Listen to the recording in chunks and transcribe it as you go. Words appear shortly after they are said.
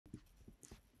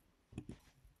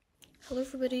Hello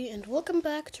everybody and welcome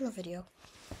back to our video.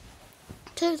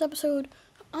 Today's episode,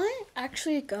 I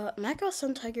actually got macOS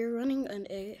Sun Tiger running on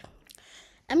a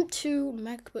M2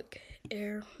 MacBook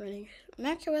Air running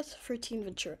macOS 13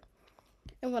 Ventura.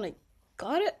 And when I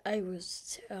got it, I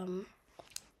was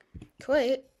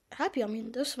quite happy. I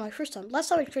mean, this is my first time. Last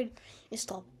time I tried to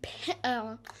install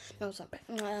last time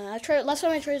I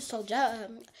tried to install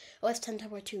OS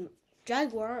 10.2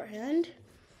 Jaguar, and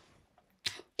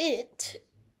it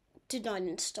did not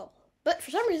install. But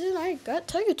for some reason, I got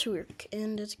Tiger to work.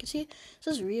 And as you can see,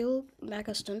 this is real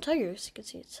macOS Sun Tiger. As you can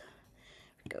see, it's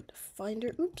go to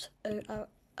Finder. Oops,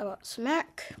 about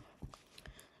Smack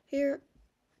here.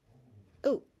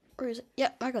 Oh, where is it? Yeah,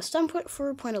 macOS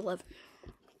 10.4.11.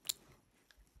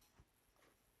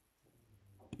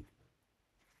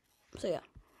 So yeah.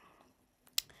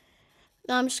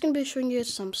 Now I'm just gonna be showing you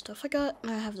some stuff I got.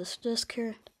 And I have this disc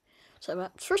here. So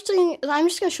first thing, I'm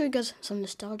just gonna show you guys some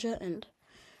nostalgia, and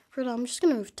for that, I'm just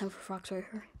gonna move TenFourFox right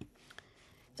here.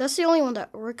 That's the only one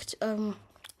that worked.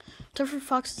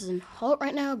 TenFourFox is in halt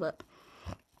right now, but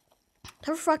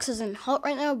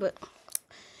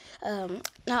now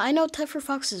I know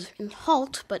TenFourFox is in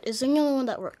halt, but it's the only one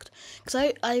that worked. Cause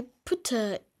I put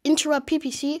interrupt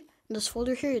PPC in this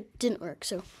folder here. It didn't work,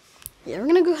 so yeah, we're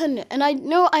gonna go ahead and I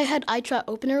know I had iChat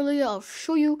open earlier. I'll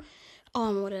show you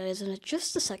what it is in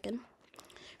just a second.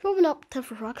 Open up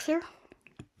TenFourFox here.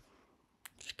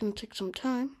 It's gonna take some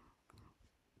time.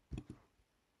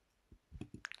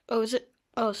 Oh, is it?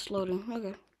 Oh, it's loading.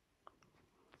 Okay.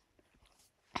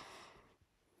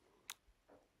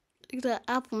 Look at that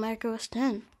Apple macOS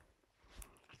 10.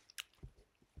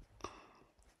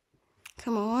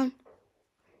 Come on.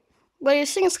 But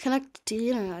this thing is connected to the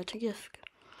internet, I guess.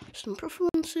 Some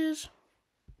preferences.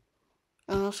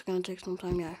 Oh, that's gonna take some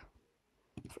time, yeah.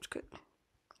 That's good.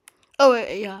 Oh,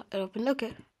 wait, yeah, it opened.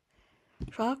 Okay.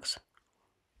 Fox.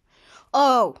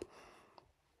 Oh.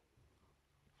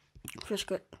 First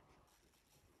good.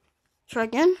 Try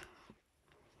again.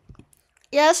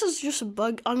 Yeah, this is just a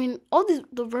bug. I mean, all the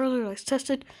browsers I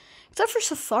tested, except for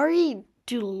Safari,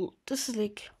 this is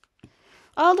like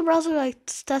all the browsers I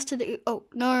tested. Oh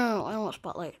no, I don't want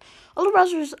Spotlight. All the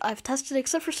browsers I've tested,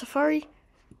 except for Safari,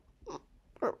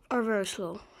 are very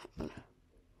slow.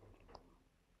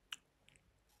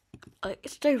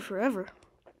 It's taking forever.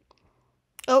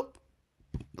 Oh,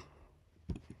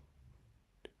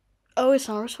 it's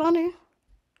not responding.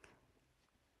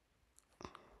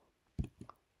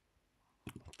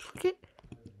 Click it.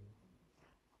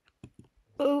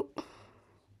 Oh.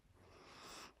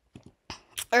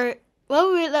 Alright, while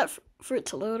we wait that for it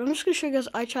to load, I'm just going to show you guys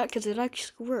iChat because it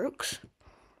actually works.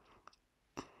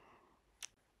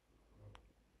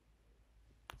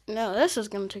 No, this is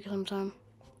going to take some time.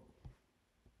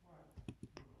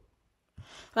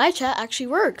 iChat actually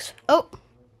works. Oh,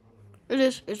 it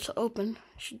is. It's open.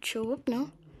 It should show up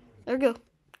now. There we go.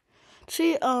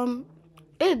 See,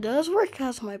 it does work. It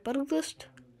has my buddy list.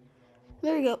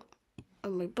 There we go.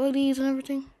 And my buddies and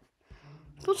everything.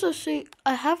 I'm supposed to see,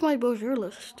 I have my brochure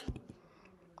list.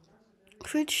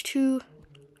 Switch to.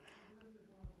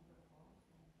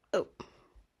 Oh.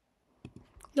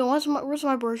 No, where's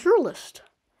my brochure list?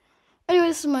 Anyway,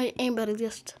 this is my aim buddy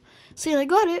list. See, I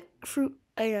got it through.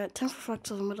 I got TenFourFox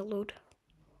doesn't want to load.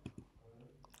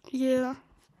 Yeah.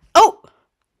 Oh!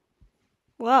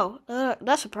 Wow,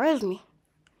 that surprised me.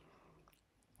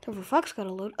 TenFourFox got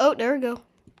to load. Oh, there we go.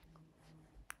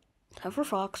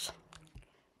 TenFourFox.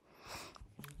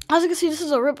 As you can see, this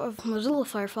is a rip of Mozilla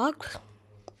Firefox.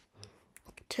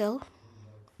 You can tell.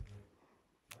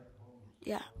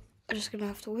 Yeah, I'm just gonna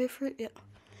have to wait for it. Yeah.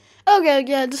 Okay,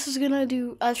 yeah, this is gonna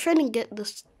do. I was trying to get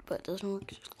this, but it doesn't work.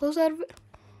 Just close out of it.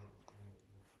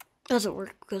 Doesn't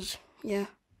work because, yeah.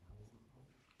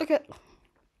 Okay.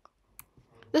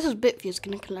 This is Bitview is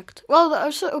gonna connect. Well, I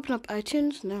just open up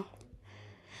iTunes now.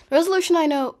 The resolution I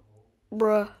know,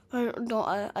 bruh.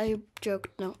 I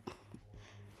joked, no.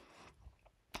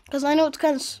 Because I know it's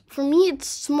kind of, for me, it's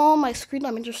small on my screen.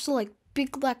 I mean, there's still like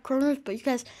big black corners, but you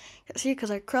guys can see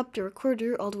because I cropped the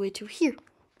recorder all the way to here.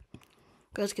 You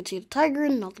guys can see the tiger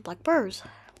and all the black bars.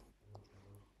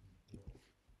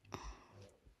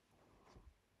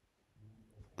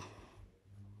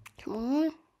 Come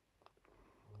on.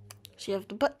 So you have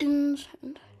the buttons.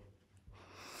 And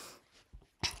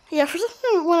yeah, for some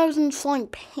reason when I was installing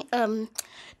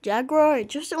Jaguar, it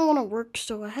just didn't want to work,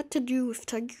 so I had to do with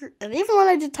Tiger. And even when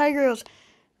I did Tiger, it was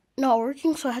not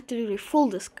working, so I had to do the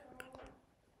full disk.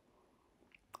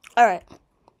 Alright.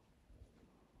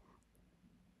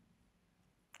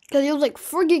 Because it was like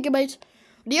 4 gigabytes.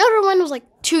 The other one was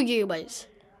like 2 gigabytes.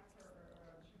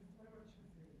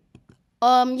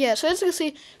 Yeah, so as you can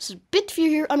see, this is BitView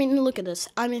here. I mean, look at this.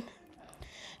 I mean,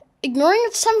 ignoring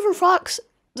it's TenFourFox,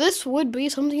 this would be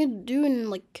something you do in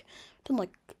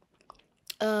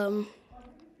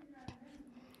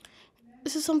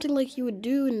this is something like you would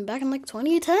do in back in like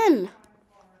 2010.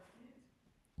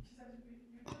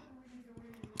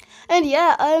 And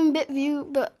yeah, I'm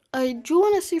BitView, but I do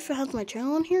want to see if it has my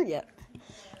channel on here. Yeah.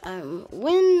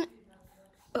 When?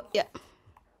 Oh yeah.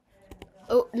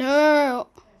 Oh no.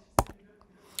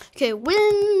 Okay,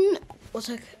 when? What's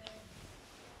that?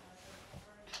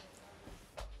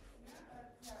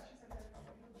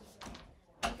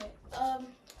 Okay.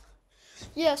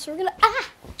 Yeah. So we're gonna.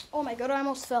 Oh my god! I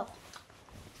almost fell.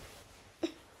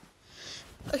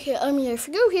 Okay, yeah, if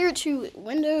you go here to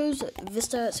Windows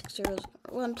Vista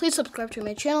 601, please subscribe to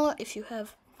my channel if you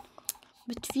have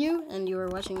BitView and you are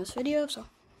watching this video, so,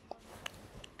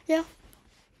 yeah.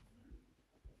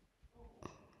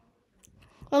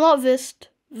 Well, not Vista.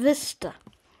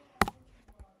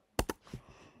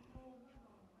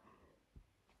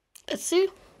 Let's see.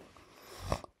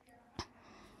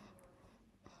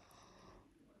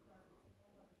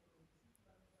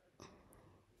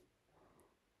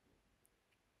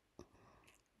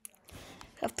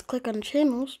 Have to click on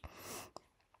channels.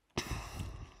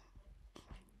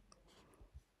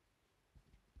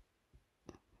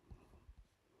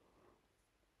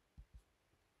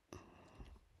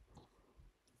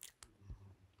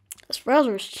 This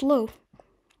browser is slow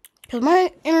because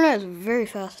my internet is very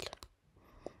fast.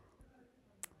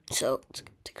 So it's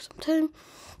gonna take some time.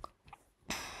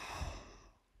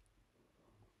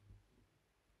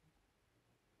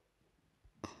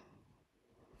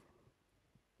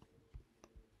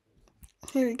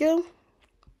 Here we go.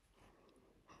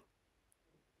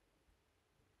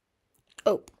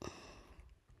 Oh.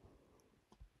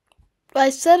 I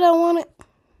said I want it.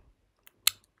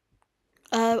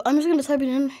 I'm just gonna type it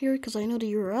in here because I know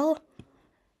the URL.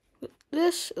 But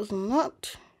this is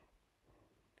not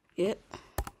it.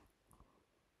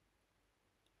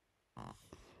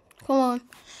 Come on.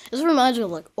 This reminds me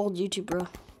of like old YouTube, bro.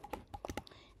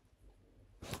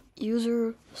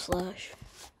 User/win.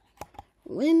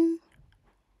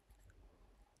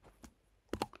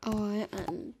 Oh,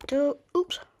 and do.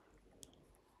 Oops.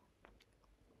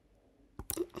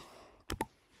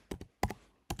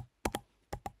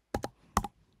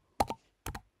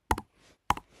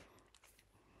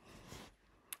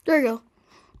 There you go.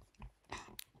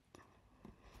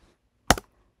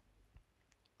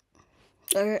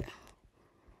 Alright.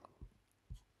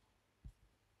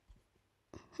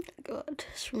 God,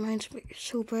 this reminds me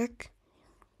so back.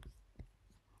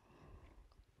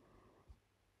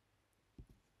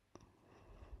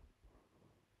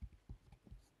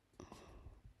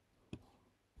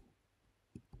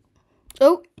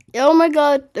 Oh my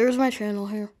god, there's my channel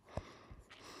here.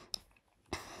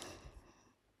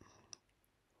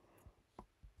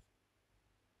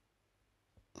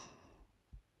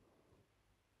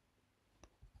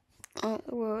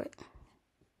 Wait.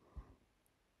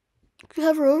 Can you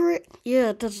hover over it?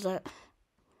 Yeah, it does that.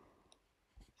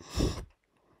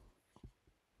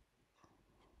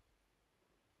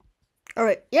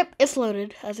 Alright, yep, it's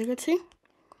loaded, as you can see.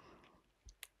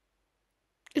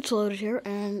 It's loaded here,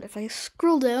 and if I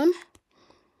scroll down,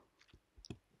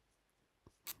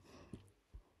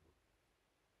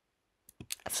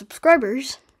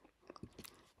 subscribers,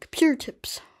 computer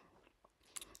tips.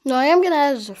 No, I am gonna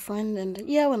add as a friend, and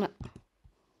yeah, why not?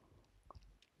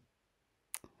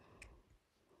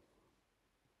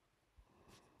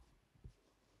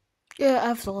 Yeah, I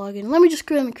have to log in. Let me just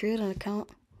go ahead and create an account.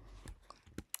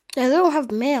 Yeah, they don't have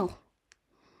mail.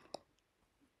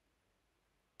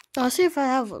 I'll see if I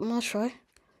have it. Let's try.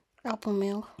 Apple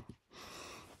Mail.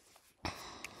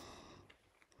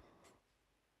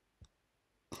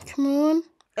 Come on.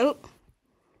 Oh.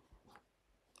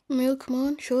 Mail, come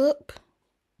on. Show up.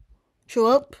 Show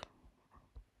up.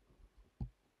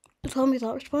 Tell me it's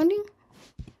not responding?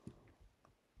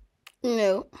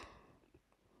 No.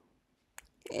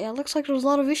 Yeah, it looks like there's a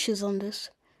lot of issues on this.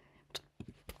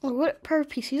 Oh, what power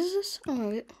PC is this? Oh,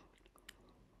 wait.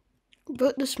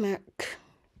 But this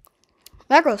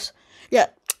macros. Yeah.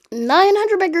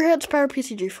 900 megahertz power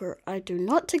PC G4. I do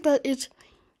not think that is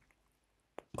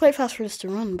quite fast for this to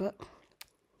run, but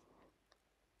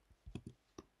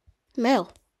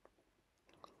mail.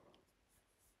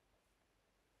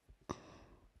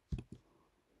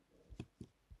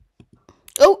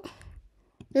 Oh,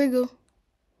 there you go.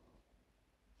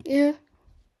 Yeah.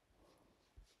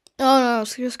 Oh no,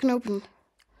 it's just gonna open.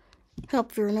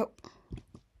 Help viewer, nope.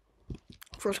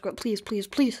 First go, please, please,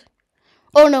 please.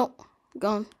 Oh no,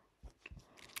 gone.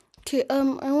 Okay,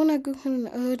 I wanna go ahead and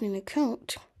add an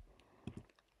account.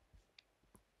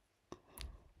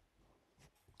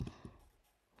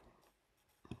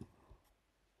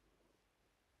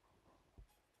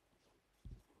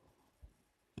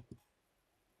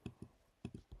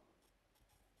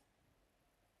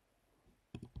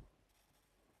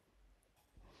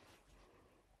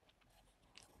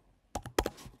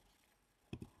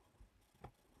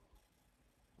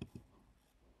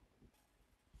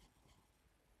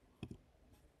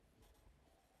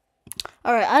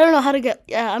 Alright, I don't know how to get,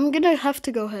 yeah, I'm gonna have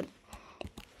to go ahead.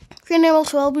 Rename,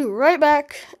 so I'll be right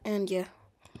back, and yeah.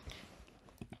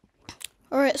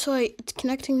 Alright, so it's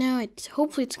connecting now.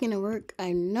 Hopefully it's gonna work.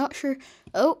 I'm not sure.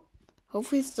 Oh,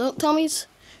 hopefully don't tell me it's,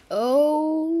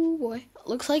 oh boy.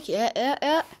 Looks like,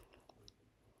 yeah.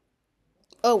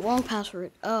 Oh, wrong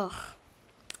password. Ugh.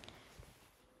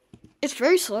 It's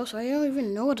very slow, so I don't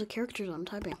even know what the characters I'm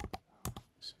typing.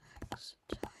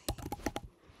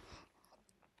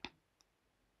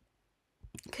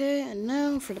 Okay, and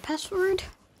now for the password.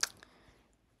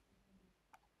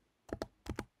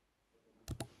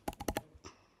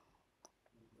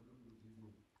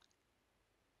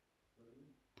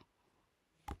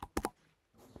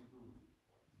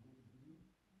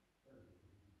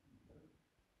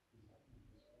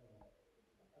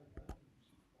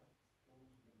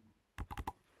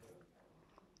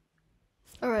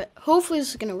 Alright, hopefully this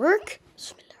is gonna work.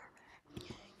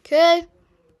 Okay.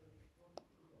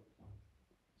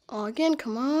 Again,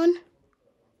 come on.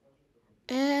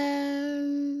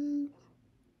 And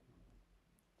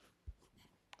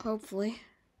hopefully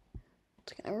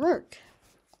it's gonna work.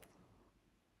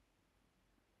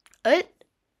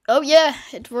 Oh yeah,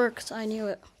 it works. I knew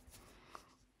it.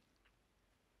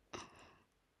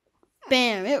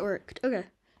 Bam, it worked. Okay.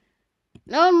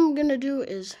 Now what I'm gonna do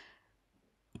is,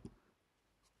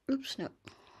 oops, no.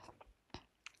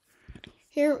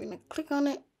 Here, we're gonna click on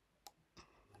it.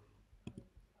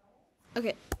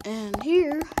 Okay, and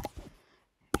here,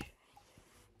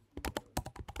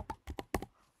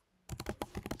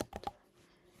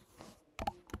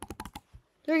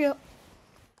 there we go.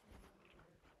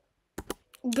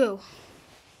 Go.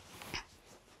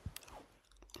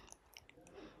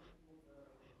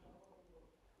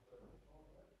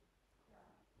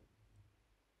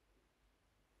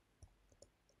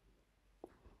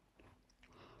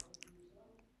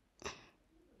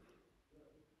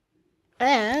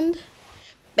 And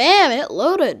bam, it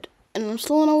loaded. And I'm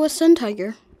still on a West End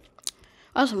Tiger.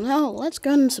 Awesome. Now let's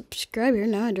go and subscribe here.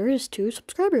 Now there is 2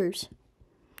 subscribers.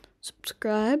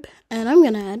 Subscribe, and I'm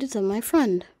gonna add it to my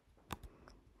friend.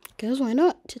 Because why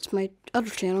not? It's my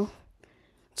other channel.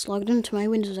 It's logged into my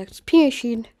Windows XP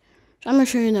machine. So I'm gonna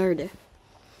show you another day.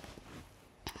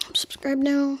 Subscribe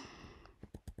now.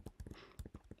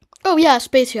 Oh yeah,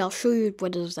 Spacey. I'll show you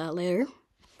what is that later.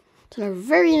 It's on a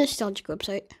very nostalgic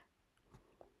website.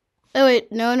 Oh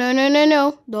wait, no.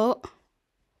 Don't.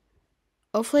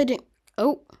 Hopefully I didn't.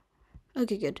 Oh,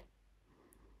 okay, good.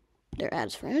 There,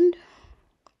 adds friend.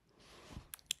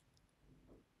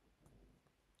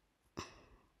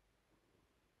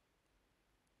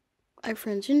 I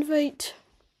friends invite.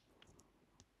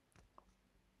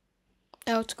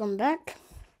 Now it's gone back.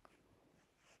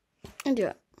 And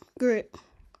yeah, great.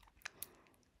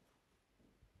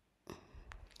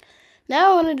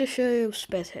 Now I wanted to show you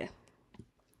Spacey.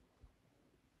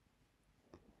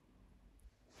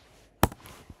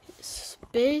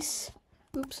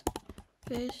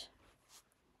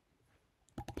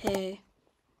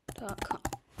 Hey.com.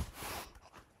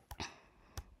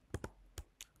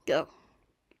 Go.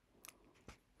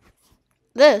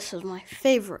 This is my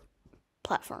favorite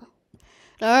platform.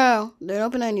 No, don't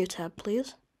open a new tab,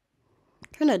 please. I'm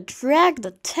trying to drag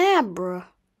the tab, bruh.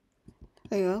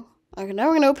 There you go. Okay, now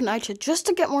we're gonna open iChat just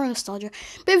to get more nostalgia.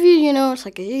 But if you know, it's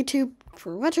like a YouTube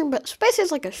for watching, but Spacey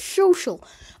is like a social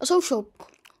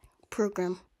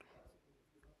program.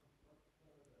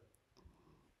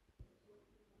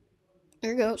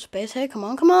 There you go, Spacey. Come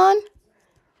on.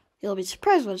 You'll be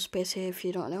surprised what Spacey if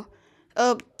you don't know.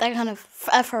 Oh, that kind of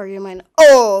FR you might know.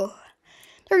 Oh,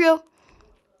 there we go.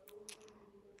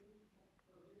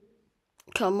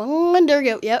 Come on, there we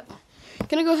go. Yep.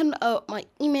 Gonna go ahead and my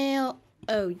email.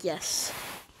 Oh yes.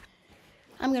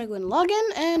 I'm gonna go ahead and log in,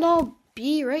 and I'll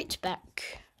be right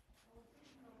back.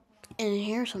 In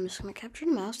here, so I'm just gonna capture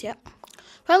the mouse. Yep.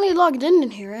 Finally logged in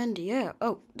here, and yeah.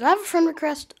 Oh, do I have a friend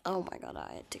request? Oh my god,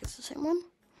 I think it's the same one.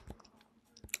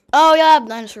 Oh yeah,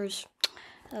 dinosaurs.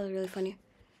 That was really funny.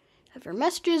 Have your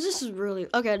messages. This is really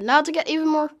okay. Now to get even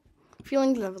more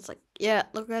feelings, I was like, yeah,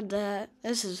 look at that.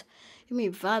 This is give me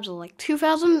vibes of like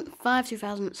 2005,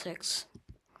 2006.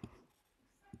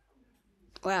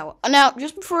 Wow. Now,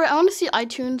 just before, I want to see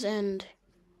iTunes and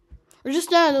we're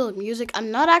just downloading music. I'm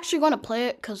not actually going to play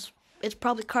it because it's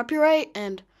probably copyright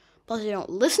and plus you don't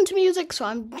listen to music. So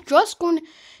I'm just going to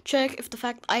check if the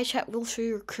fact iChat will show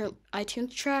your current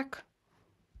iTunes track.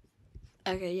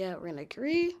 Okay, yeah, we're gonna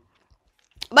agree.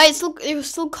 But it was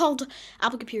still called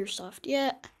Apple Computer Soft.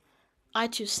 Yeah.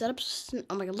 iTunes setups.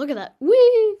 Oh my god, look at that.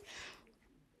 Whee!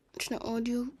 It's not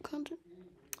audio content.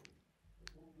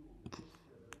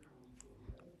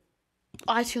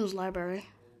 iTunes library.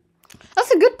 That's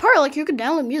the good part. Like, you can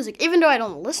download music. Even though I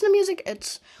don't listen to music,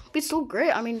 it's still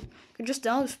great. I mean, you can just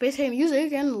download Space Hey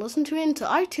Music and listen to it into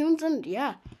iTunes, and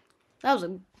yeah. That was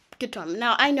a good time.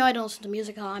 Now, I know I don't listen to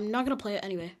music. I'm not going to play it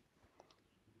anyway.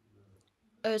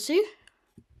 See?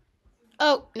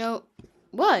 Oh, no.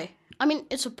 Why? I mean,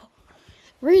 it's a...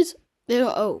 Reason. They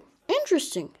don't... Oh,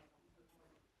 interesting.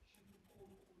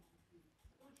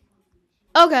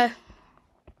 Okay.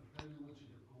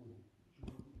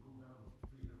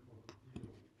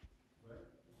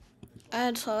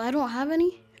 So I don't have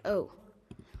any? Oh.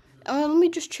 Let me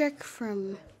just check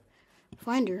from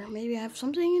Finder. Maybe I have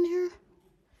something in here?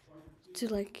 To,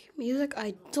 like, music?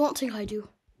 I don't think I do.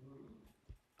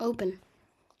 Open.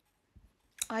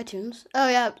 iTunes. Oh,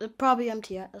 yeah. It's probably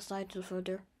empty. Yeah, that's the iTunes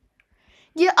folder.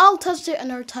 Yeah, I'll test it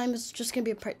another time. It's just going to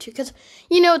be a part 2. Because,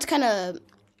 you know, it's kind of...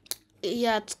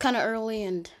 Yeah, it's kind of early.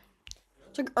 And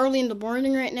it's, like, early in the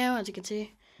morning right now, as you can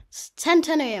see. It's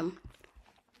 10 a.m.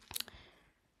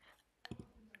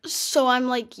 So I'm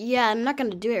like, yeah, I'm not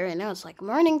gonna do it right now. It's like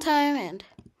morning time, and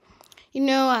you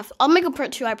know, I'll make a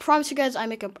part 2. I promise you guys, I'll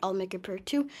make a part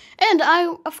 2, and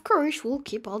I, of course, will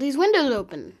keep all these windows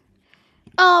open.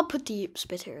 I'll put the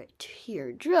space right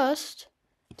here, just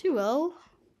to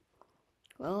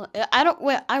well, I don't.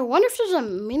 Wait, I wonder if there's a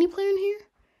mini player in here.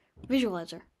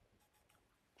 Visualizer.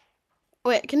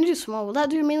 Wait, can you do small? Will that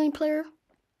do a mini player?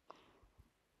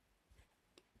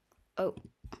 Oh.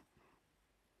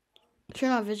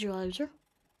 Turn on visualizer.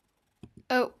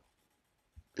 Oh.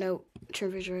 No.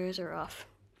 Turn visualizer off.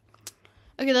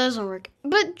 Okay, that doesn't work.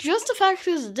 But just the fact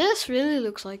is, this really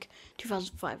looks like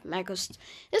 2005 macOS.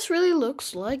 This really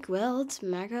looks like, well, it's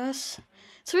macOS.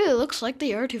 This really looks like the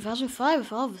year 2005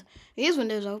 with all of these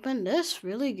windows open. This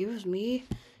really gives me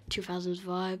 2000s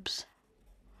vibes.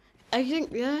 I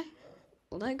think, yeah.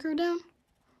 Will that go down?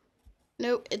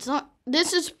 No, it's not.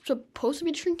 This is supposed to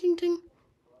be a shrinking thing.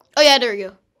 Oh, yeah, there we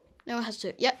go. Now it has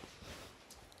to, yep.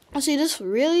 See, this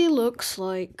really looks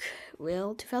like,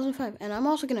 well, 2005. And I'm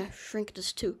also going to shrink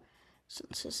this too,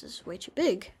 since this is way too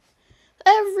big.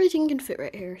 Everything can fit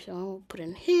right here. So I'll put it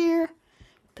in here.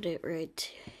 Put it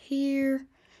right here.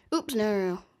 Oops,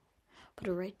 no. Put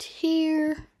it right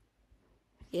here.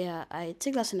 Yeah, I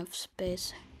think that's enough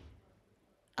space.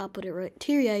 I'll put it right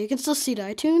here. Yeah, you can still see the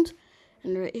iTunes.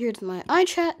 And right here's my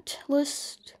iChat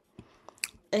list.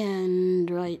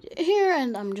 And right here,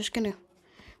 and I'm just gonna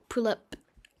pull up,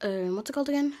 what's it called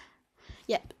again?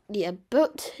 Yep, the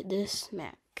About This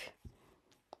Mac.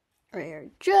 Right here,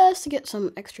 just to get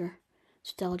some extra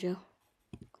nostalgia.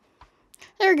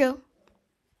 There we go.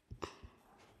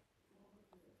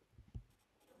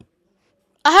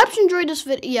 I hope you enjoyed this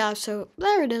video. Yeah, so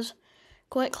there it is.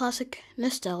 Quite classic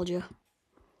nostalgia.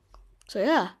 So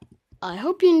yeah, I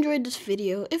hope you enjoyed this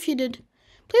video. If you did,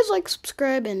 please like,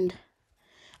 subscribe, and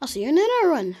I'll see you in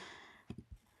another one.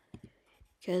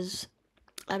 Because,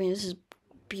 I mean, this is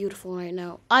beautiful right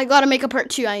now. I gotta make a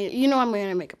part 2. You know I'm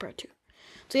gonna make a part 2.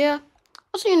 So yeah,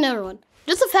 I'll see you in another one.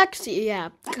 Just the fact, yeah,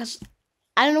 because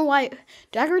I don't know why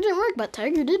Jaguar didn't work, but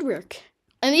Tiger did work.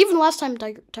 And even last time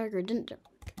Tiger didn't work.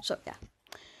 So yeah.